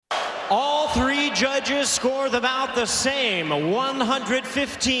All three judges scored about the same,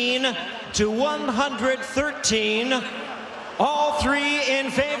 115 to 113. All three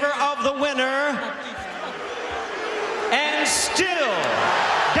in favor of the winner. And still,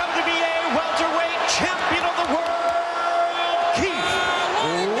 WBA welterweight champion of the world, Keith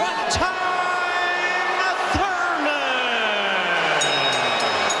One Time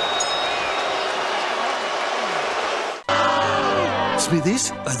Thurman.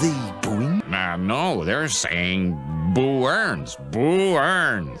 Smithies, are they booing? No, they're saying Boo Earns. Boo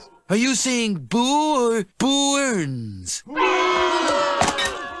Earns. Are you saying boo or Boo Earns?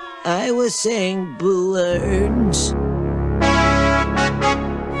 I was saying Boo Earns.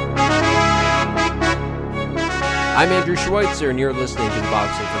 I'm Andrew Schweitzer, and you're listening to the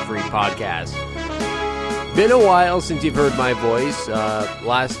Boxing for Free podcast. Been a while since you've heard my voice.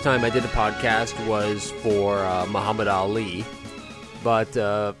 Last time I did a podcast was for Muhammad Ali, but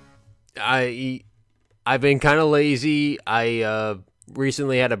I've been kind of lazy. I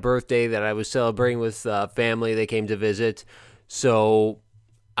recently had a birthday that I was celebrating with family. They came to visit, so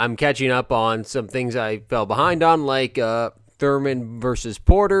I'm catching up on some things I fell behind on, like Thurman versus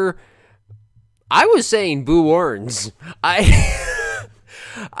Porter. I was saying Boo Earns.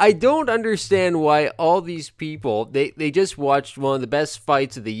 I don't understand why all these people, they just watched one of the best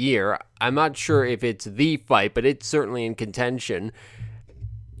fights of the year. I'm not sure if it's the fight, but it's certainly in contention.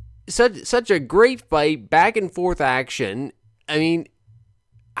 Such a great fight, back and forth action. I mean,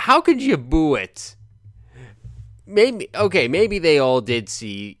 how could you boo it? Maybe they all did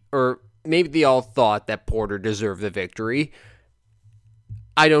see, or maybe they all thought that Porter deserved the victory.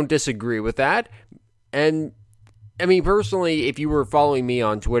 I don't disagree with that. And, I mean, personally, if you were following me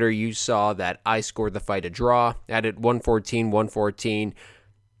on Twitter, you saw that I scored the fight a draw. I had it 114.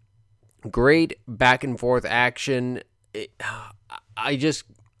 Great back-and-forth action.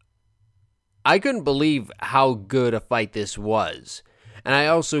 I couldn't believe how good a fight this was. And I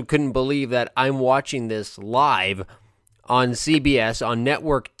also couldn't believe that I'm watching this live on CBS, on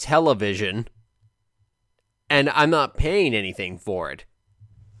network television, and I'm not paying anything for it.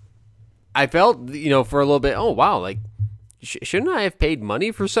 I felt, for a little bit, oh, wow, like, shouldn't I have paid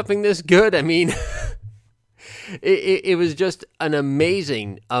money for something this good? I mean, it was just an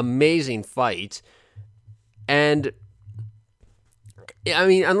amazing fight. And, I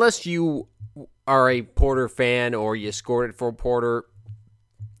mean, unless you are a Porter fan or you scored it for Porter,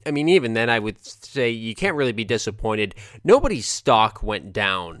 I mean, even then I would say you can't really be disappointed. Nobody's stock went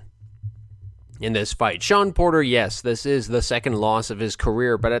down in this fight. Sean Porter, yes, this is the second loss of his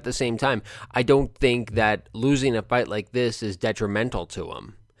career, but at the same time, I don't think that losing a fight like this is detrimental to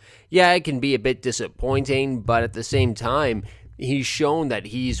him. Yeah, it can be a bit disappointing, but at the same time, he's shown that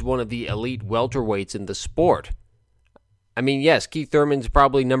he's one of the elite welterweights in the sport. I mean, yes, Keith Thurman's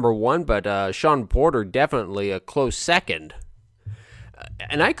probably number one, but Sean Porter definitely a close second.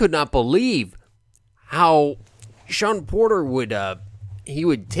 And I could not believe how Sean Porter would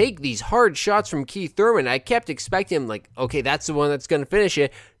take these hard shots from Keith Thurman. I kept expecting him, like, okay, that's the one that's going to finish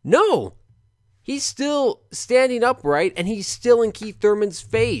it. No! He's still standing upright, and he's still in Keith Thurman's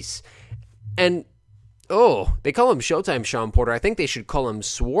face. And, they call him Showtime Sean Porter. I think they should call him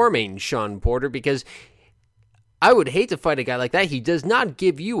Swarming Sean Porter, because I would hate to fight a guy like that. He does not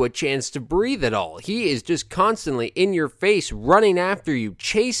give you a chance to breathe at all. He is just constantly in your face, running after you,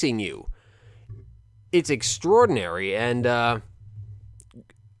 chasing you. It's extraordinary, and,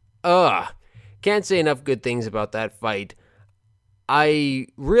 can't say enough good things about that fight. I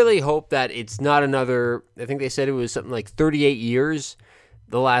really hope that it's not another, I think they said it was something like 38 years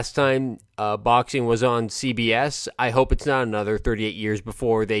the last time boxing was on CBS. I hope it's not another 38 years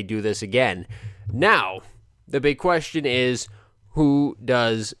before they do this again. Now, the big question is, who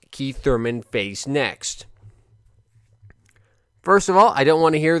does Keith Thurman face next? First of all, I don't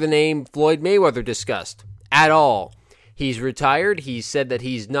want to hear the name Floyd Mayweather discussed at all. He's retired. He said that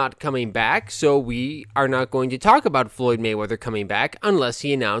he's not coming back, so we are not going to talk about Floyd Mayweather coming back unless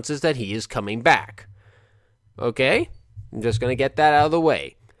he announces that he is coming back. Okay? I'm just going to get that out of the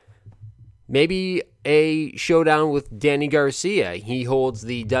way. Maybe a showdown with Danny Garcia. He holds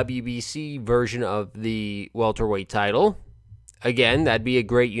the WBC version of the welterweight title. Again, that'd be a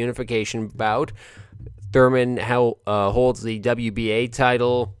great unification bout. Thurman holds the WBA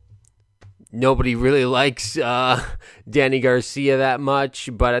title. Nobody really likes Danny Garcia that much,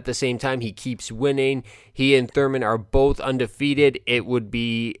 but at the same time, he keeps winning. He and Thurman are both undefeated. It would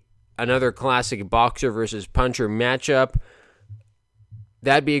be another classic boxer versus puncher matchup.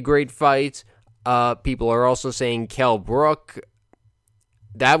 That'd be a great fight. People are also saying Kell Brook.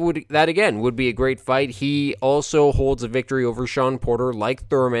 That again would be a great fight. He also holds a victory over Sean Porter, like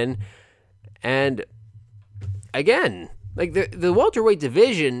Thurman. And again, like the welterweight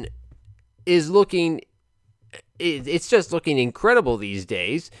division is looking, it's just looking incredible these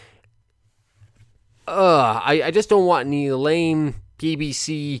days. I just don't want any lame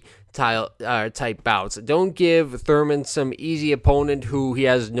PBC type bouts. Don't give Thurman some easy opponent who he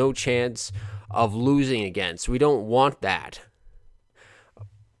has no chance of losing against. We don't want that.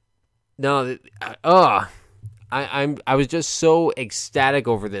 No, I was just so ecstatic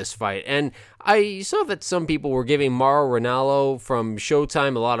over this fight, and I saw that some people were giving Mauro Ranallo from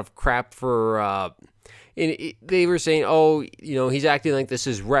Showtime a lot of crap for. They were saying, "Oh, he's acting like this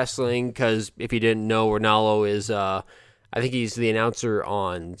is wrestling." Because if you didn't know, Ranallo is, I think he's the announcer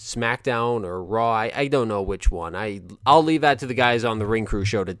on SmackDown or Raw. I don't know which one. I'll leave that to the guys on the Ring Crew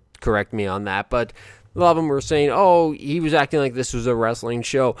show to correct me on that. But a lot of them were saying, "Oh, he was acting like this was a wrestling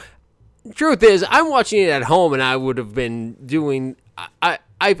show." Truth is, I'm watching it at home, and I would have been doing.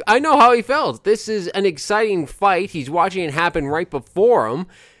 I know how he felt. This is an exciting fight. He's watching it happen right before him.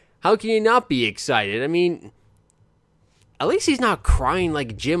 How can you not be excited? I mean, at least he's not crying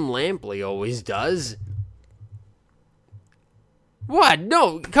like Jim Lampley always does. What?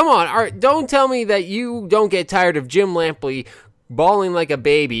 No, come on. All right, don't tell me that you don't get tired of Jim Lampley bawling like a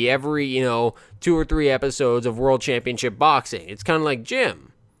baby every, 2 or 3 episodes of World Championship Boxing. It's kind of like,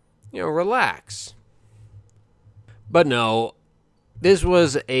 Jim, relax. But no, this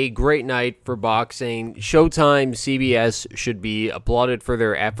was a great night for boxing. Showtime, CBS should be applauded for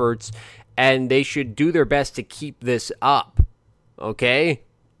their efforts, and they should do their best to keep this up, okay?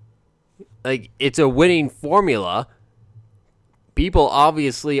 Like, it's a winning formula. People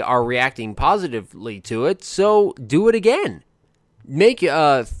obviously are reacting positively to it, so do it again. Make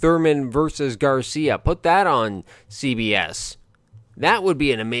Thurman versus Garcia. Put that on CBS. That would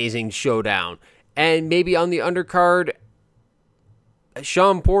be an amazing showdown. And maybe on the undercard,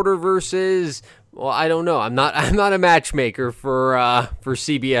 Sean Porter versus, well, I don't know. I'm not a matchmaker for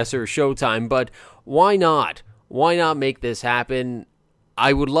CBS or Showtime, but why not? Why not make this happen?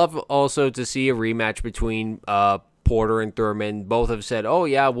 I would love also to see a rematch between Porter and Thurman. Both have said, "Oh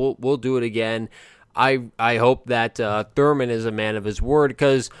yeah, we'll do it again." I hope that Thurman is a man of his word,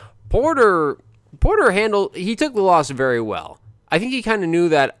 because Porter he took the loss very well. I think he kind of knew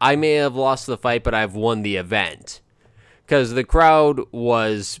that I may have lost the fight, but I've won the event. Because the crowd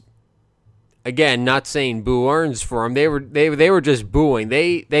was, again, not saying boo earns for him. They were just booing.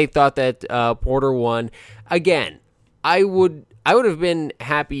 They thought that Porter won. Again, I would have been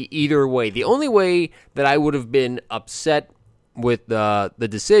happy either way. The only way that I would have been upset with the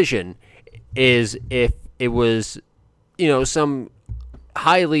decision is if it was, some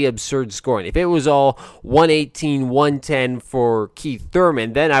highly absurd scoring. If it was all 118-110 for Keith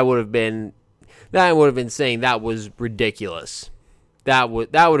Thurman, then I would have been saying that was ridiculous. That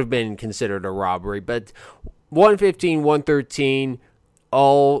would have been considered a robbery. But 115-113,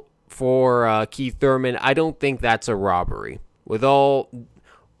 all for Keith Thurman, I don't think that's a robbery. With all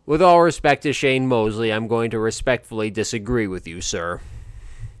respect to Shane Mosley, I'm going to respectfully disagree with you, sir.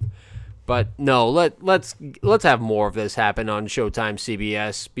 But no, let's have more of this happen on Showtime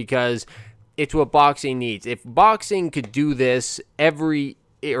CBS, because it's what boxing needs. If boxing could do this if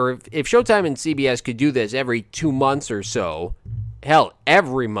Showtime and CBS could do this every 2 months or so, hell,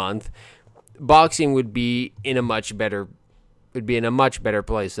 every month, boxing would be in a much better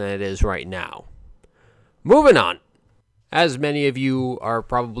place than it is right now. Moving on. As many of you are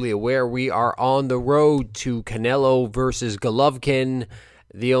probably aware, we are on the road to Canelo versus Golovkin.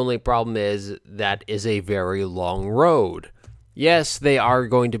 The only problem is that is a very long road. Yes, they are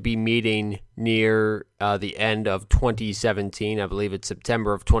going to be meeting near the end of 2017. I believe it's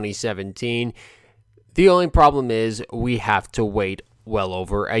September of 2017. The only problem is we have to wait well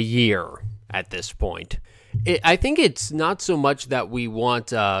over a year at this point. I think it's not so much that we want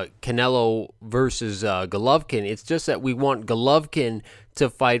Canelo versus Golovkin. It's just that we want Golovkin to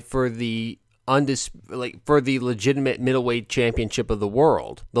fight for the legitimate middleweight championship of the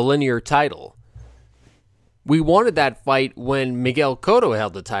world, the linear title. We wanted that fight when Miguel Cotto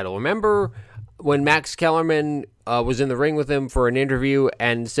held the title. Remember when Max Kellerman was in the ring with him for an interview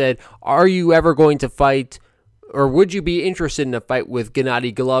and said, "Are you ever going to fight, or would you be interested in a fight with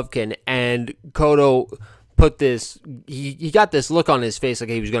Gennady Golovkin?" And Cotto put this, he got this look on his face like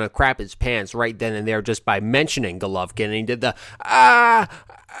he was going to crap his pants right then and there just by mentioning Golovkin, and he did the,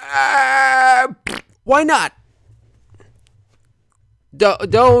 why not?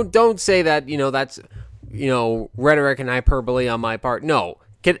 Don't say that, that's, rhetoric and hyperbole on my part. No,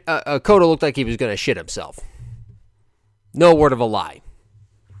 Cotto looked like he was going to shit himself. No word of a lie.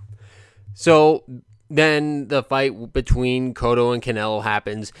 So then the fight between Cotto and Canelo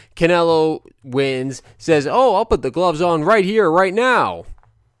happens. Canelo wins, says, "Oh, I'll put the gloves on right here, right now."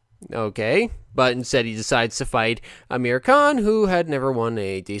 Okay, but instead he decides to fight Amir Khan, who had never won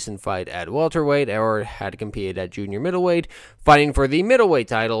a decent fight at welterweight or had competed at junior middleweight, fighting for the middleweight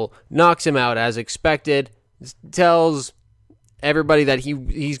title, knocks him out as expected, tells everybody that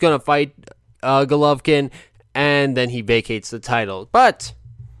he's going to fight Golovkin, and then he vacates the title. But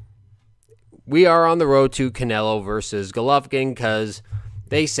we are on the road to Canelo versus Golovkin because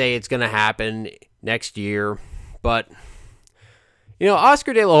they say it's going to happen next year. But,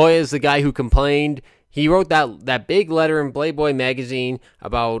 Oscar De La Hoya is the guy who complained. He wrote that big letter in Playboy magazine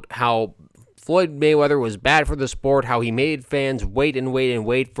about how Floyd Mayweather was bad for the sport, how he made fans wait and wait and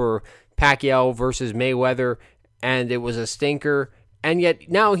wait for Pacquiao versus Mayweather, and it was a stinker. And yet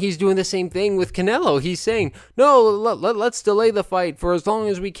now he's doing the same thing with Canelo. He's saying, no, let's delay the fight for as long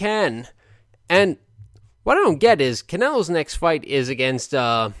as we can. And what I don't get is Canelo's next fight is against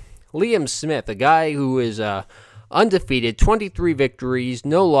Liam Smith, a guy who is undefeated, 23 victories,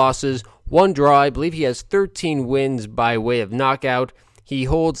 no losses, 1 draw. I believe he has 13 wins by way of knockout. He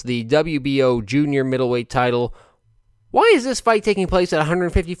holds the WBO junior middleweight title. Why is this fight taking place at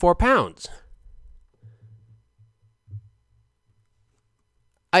 154 pounds?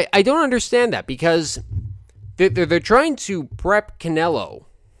 I don't understand that, because they're trying to prep Canelo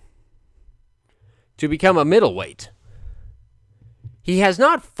to become a middleweight. He has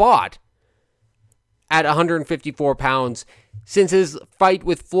not fought at 154 pounds since his fight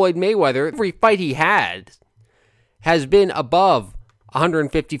with Floyd Mayweather. Every fight he had has been above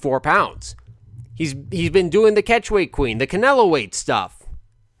 154 pounds. He's been doing the catchweight queen, the Canelo weight stuff.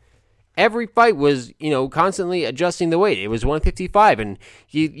 Every fight was, constantly adjusting the weight. It was 155, and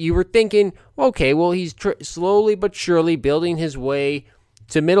you were thinking, okay, well, he's slowly but surely building his way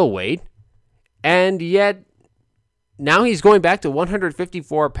to middleweight, and yet now he's going back to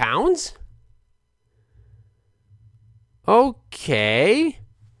 154 pounds? Okay.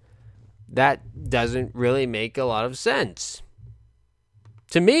 That doesn't really make a lot of sense.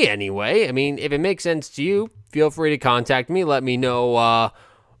 To me, anyway. I mean, if it makes sense to you, feel free to contact me. Let me know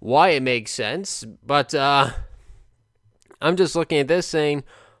why it makes sense. But I'm just looking at this saying,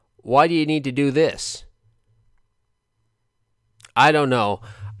 why do you need to do this? I don't know.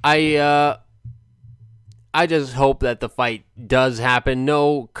 I just hope that the fight does happen.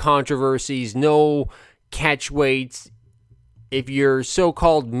 No controversies, no catchweights. If you're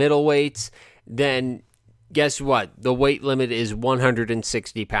so-called middleweights, then guess what? The weight limit is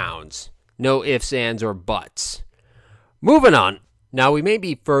 160 pounds. No ifs, ands, or buts. Moving on. Now, we may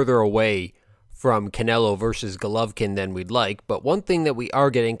be further away from Canelo versus Golovkin than we'd like, but one thing that we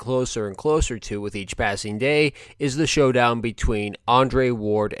are getting closer and closer to with each passing day is the showdown between Andre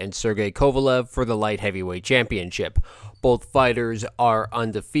Ward and Sergey Kovalev for the light heavyweight championship. Both fighters are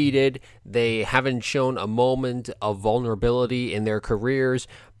undefeated. They haven't shown a moment of vulnerability in their careers,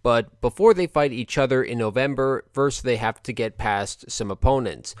 but before they fight each other in November, first they have to get past some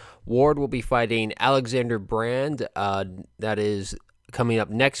opponents. Ward will be fighting Alexander Brand. That is coming up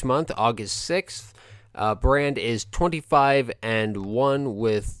next month, August 6th. Brand is 25-1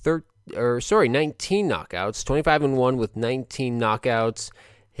 with 19 knockouts. 25-1 with 19 knockouts.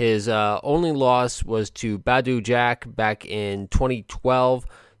 His only loss was to Badou Jack back in 2012.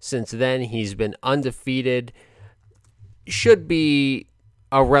 Since then, he's been undefeated. Should be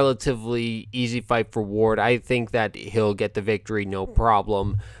a relatively easy fight for Ward. I think that he'll get the victory, no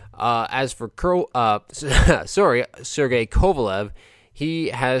problem. As for Sergey Kovalev, he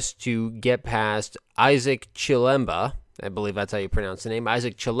has to get past Isaac Chilemba. I believe that's how you pronounce the name.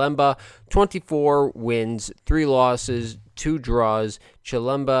 Isaac Chilemba, 24 wins, 3 losses, 2 draws.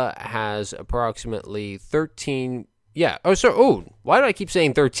 Chilemba has approximately 13... why do I keep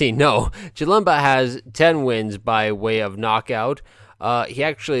saying 13? No, Chilemba has 10 wins by way of knockout. He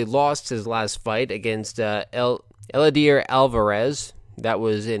actually lost his last fight against Elidir Alvarez. That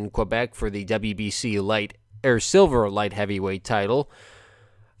was in Quebec for the WBC silver light heavyweight title.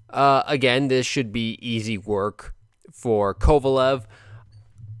 Again, this should be easy work for Kovalev.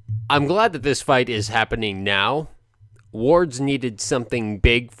 I'm glad that this fight is happening now. Ward's needed something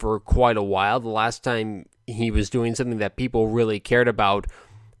big for quite a while. The last time he was doing something that people really cared about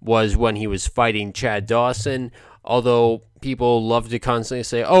was when he was fighting Chad Dawson. Although people love to constantly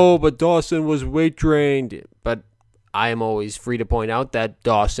say, oh, but Dawson was weight trained. But I am always free to point out that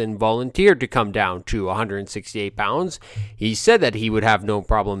Dawson volunteered to come down to 168 pounds. He said that he would have no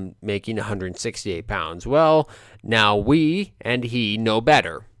problem making 168 pounds. Well, now we and he know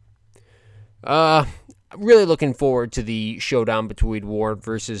better. Really looking forward to the showdown between Ward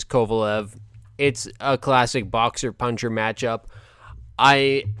versus Kovalev. It's a classic boxer-puncher matchup.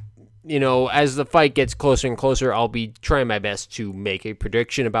 As the fight gets closer and closer, I'll be trying my best to make a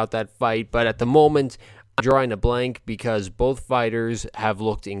prediction about that fight. But at the moment, I'm drawing a blank because both fighters have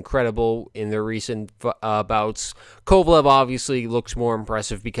looked incredible in their recent bouts. Kovalev obviously looks more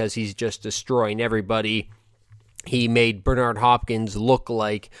impressive because he's just destroying everybody. He made Bernard Hopkins look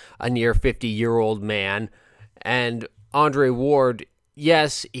like a near 50-year-old man. And Andre Ward,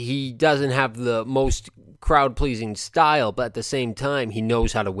 yes, he doesn't have the most crowd-pleasing style, but at the same time, he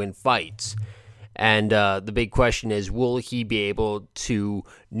knows how to win fights. And the big question is, will he be able to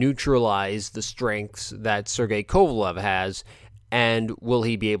neutralize the strengths that Sergey Kovalev has, and will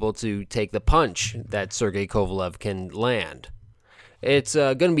he be able to take the punch that Sergey Kovalev can land? It's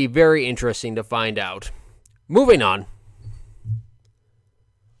going to be very interesting to find out. Moving on.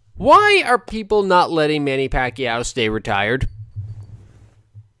 Why are people not letting Manny Pacquiao stay retired?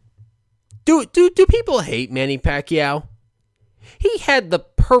 Do people hate Manny Pacquiao? He had the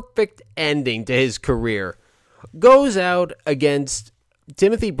perfect ending to his career. Goes out against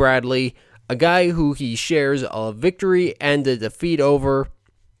Timothy Bradley, a guy who he shares a victory and a defeat over,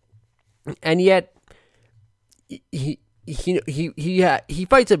 and yet he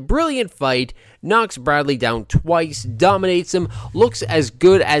fights a brilliant fight, knocks Bradley down twice, dominates him, looks as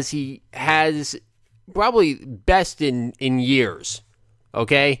good as he has, probably best in years.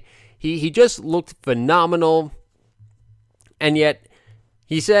 Okay? He just looked phenomenal, and yet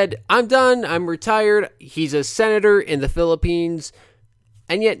he said, I'm done, I'm retired. He's a senator in the Philippines,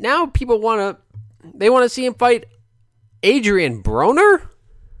 and yet now people want to see him fight Adrian Broner?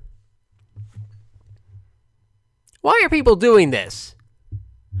 Why are people doing this?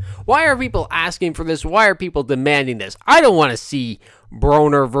 Why are people asking for this? Why are people demanding this? I don't want to see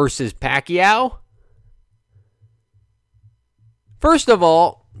Broner versus Pacquiao. First of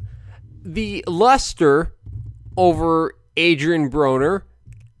all, the luster over Adrian Broner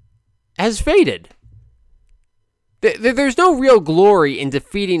has faded. There's no real glory in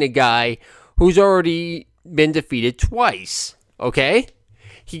defeating a guy who's already been defeated twice, okay?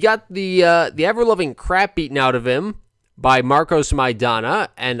 He got the ever-loving crap beaten out of him by Marcos Maidana,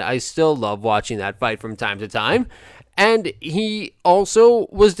 and I still love watching that fight from time to time. And he also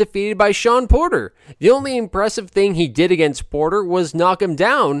was defeated by Sean Porter. The only impressive thing he did against Porter was knock him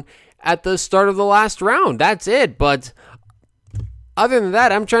down at the start of the last round. That's it. But other than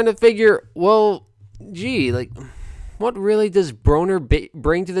that, I'm trying to figure, well, what really does Broner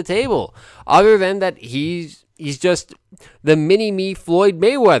bring to the table? Other than that he's just the mini-me Floyd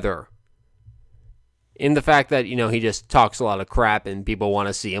Mayweather. In the fact that, he just talks a lot of crap and people want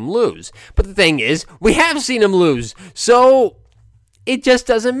to see him lose. But the thing is, we have seen him lose. So it just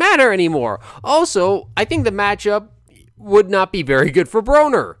doesn't matter anymore. Also, I think the matchup would not be very good for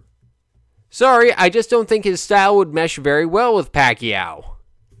Broner. Sorry, I just don't think his style would mesh very well with Pacquiao.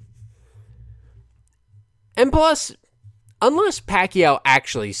 And plus, unless Pacquiao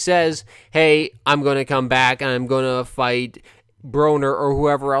actually says, hey, I'm going to come back and I'm going to fight Broner or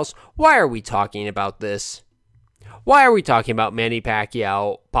whoever else, why are we talking about this? Why are we talking about Manny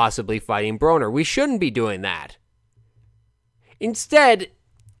Pacquiao possibly fighting Broner? We shouldn't be doing that. Instead,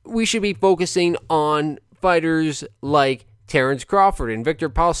 we should be focusing on fighters like Terence Crawford and Victor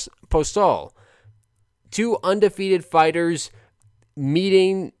Postol. Two undefeated fighters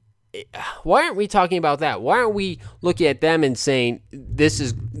meeting. Why aren't we talking about that? Why aren't we looking at them and saying this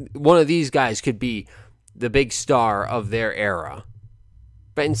is one of these guys could be the big star of their era?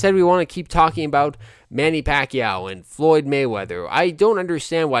 But instead we want to keep talking about Manny Pacquiao and Floyd Mayweather. I don't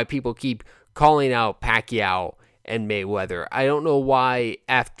understand why people keep calling out Pacquiao and Mayweather. I don't know why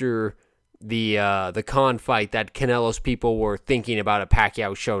after the Khan fight that Canelo's people were thinking about a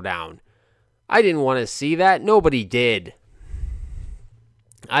Pacquiao showdown. I didn't want to see that. Nobody did.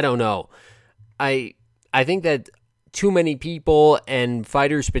 I don't know. I think that too many people and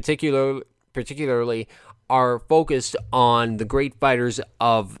fighters particularly are focused on the great fighters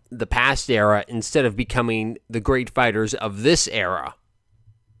of the past era instead of becoming the great fighters of this era.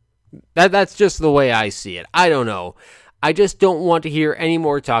 That's just the way I see it. I don't know. I just don't want to hear any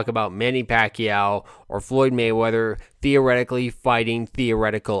more talk about Manny Pacquiao or Floyd Mayweather theoretically fighting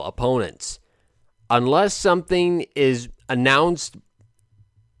theoretical opponents. Unless something is announced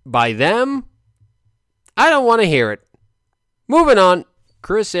by them, I don't want to hear it. Moving on.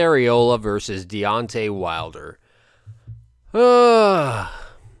 Chris Arreola versus Deontay Wilder.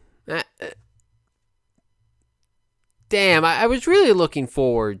 Damn, I was really looking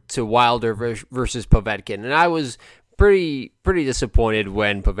forward to Wilder versus Povetkin, and I was pretty disappointed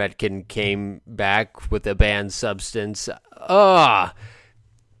when Povetkin came back with a banned substance.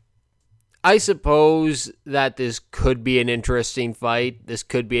 I suppose that this could be an interesting fight. This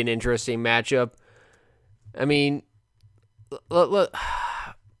could be an interesting matchup. I mean, look,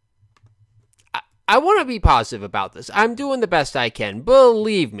 I want to be positive about this. I'm doing the best I can.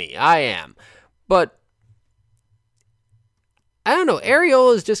 Believe me, I am. But, I don't know.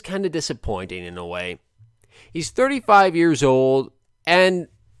 Arreola is just kind of disappointing in a way. He's 35 years old, and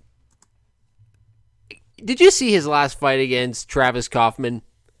did you see his last fight against Travis Kaufman?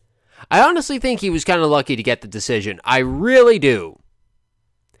 I honestly think he was kind of lucky to get the decision. I really do.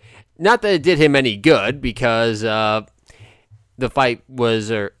 Not that it did him any good, because the fight was,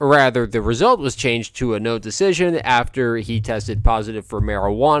 or rather, the result was changed to a no decision after he tested positive for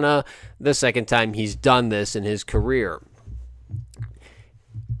marijuana, the second time he's done this in his career.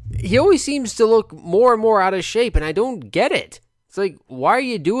 He always seems to look more and more out of shape, and I don't get it. It's like, why are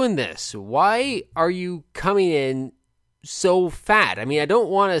you doing this? Why are you coming in so fat? I mean, I don't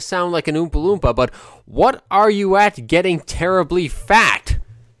want to sound like an Oompa Loompa, but what are you at getting terribly fat?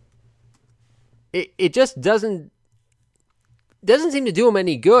 It just doesn't seem to do him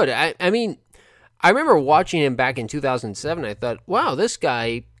any good. I mean, I remember watching him back in 2007. I thought, wow, this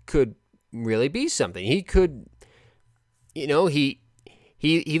guy could really be something. He could,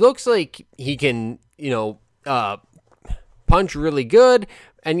 he looks like he can, punch really good.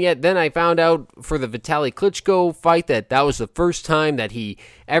 And yet then I found out for the Vitaly Klitschko fight that was the first time that he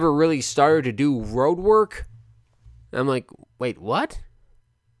ever really started to do road work. And I'm like, wait, what?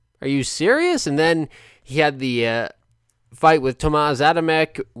 Are you serious? And then he had the fight with Tomasz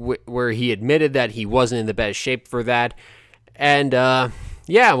Adamek where he admitted that he wasn't in the best shape for that. And,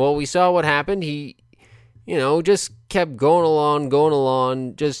 we saw what happened. He, just kept going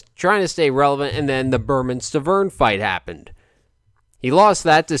along, just trying to stay relevant. And then the Berman-Stavern fight happened. He lost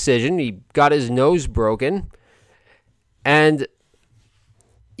that decision. He got his nose broken. And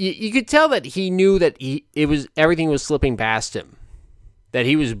you could tell that he knew that everything was slipping past him. That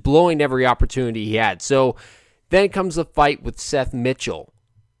he was blowing every opportunity he had. So then comes the fight with Seth Mitchell.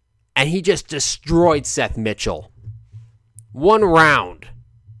 And he just destroyed Seth Mitchell. 1 round.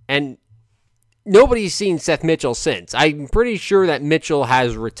 And nobody's seen Seth Mitchell since. I'm pretty sure that Mitchell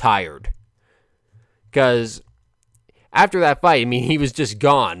has retired. Because after that fight, I mean, he was just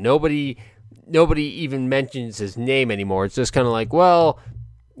gone. Nobody even mentions his name anymore. It's just kind of like, well,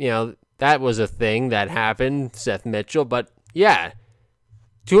 that was a thing that happened, Seth Mitchell. But yeah,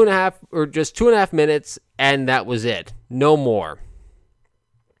 2.5 minutes, and that was it. No more.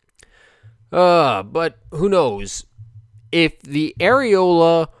 But who knows? If the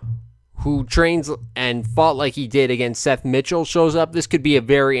Arreola who trains and fought like he did against Seth Mitchell shows up, this could be a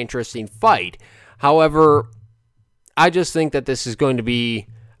very interesting fight. However, I just think that this is going to be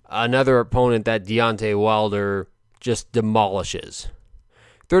another opponent that Deontay Wilder just demolishes.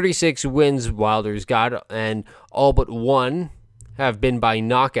 36 wins Wilder's got, and all but 1 have been by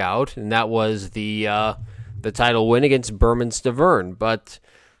knockout, and that was the title win against Berman-Stavern. But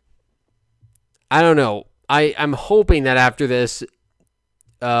I don't know. I'm hoping that after this,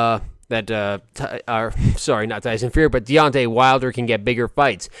 not Tyson Fury, but Deontay Wilder can get bigger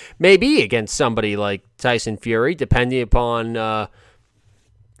fights. Maybe against somebody like Tyson Fury, depending upon how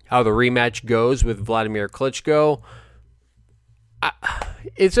the rematch goes with Vladimir Klitschko.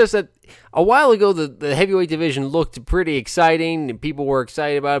 It's just that a while ago, the heavyweight division looked pretty exciting, and people were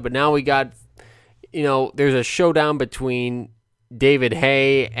excited about it, but now we got, there's a showdown between David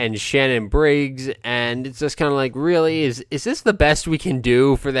Haye and Shannon Briggs, and it's just kind of like, really, is this the best we can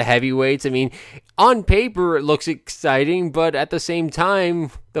do for the heavyweights? I mean, on paper it looks exciting, but at the same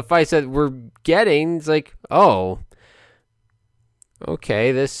time, the fights that we're getting, it's like, oh,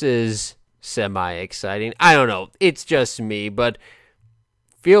 okay, this is semi-exciting. I don't know, it's just me, but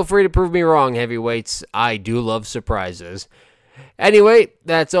feel free to prove me wrong, heavyweights. I do love surprises. Anyway,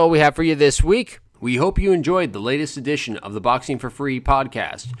 that's all we have for you this week. We hope you enjoyed the latest edition of the Boxing for Free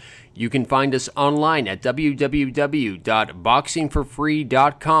podcast. You can find us online at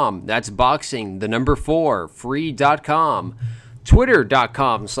www.boxingforfree.com. That's boxing, the number 4, free.com.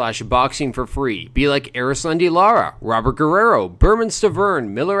 Twitter.com/boxingforfree. Be like Arislandi Lara, Robert Guerrero,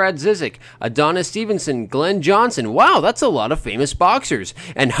 Berman-Stavern, Milorad Zizic, Adonis Stevenson, Glenn Johnson. Wow, that's a lot of famous boxers.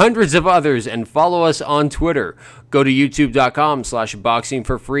 And hundreds of others. And follow us on Twitter. Go to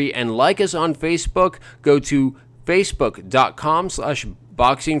youtube.com/boxingforfree and like us on Facebook. Go to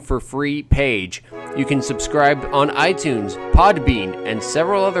facebook.com/boxingforfree page. You can subscribe on iTunes, Podbean, and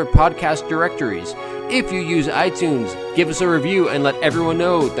several other podcast directories. If you use iTunes, give us a review and let everyone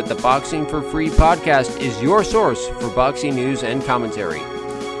know that the Boxing for Free podcast is your source for boxing news and commentary.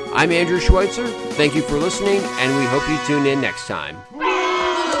 I'm Andrew Schweitzer. Thank you for listening, and we hope you tune in next time.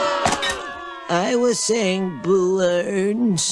 I was saying Boo Earns.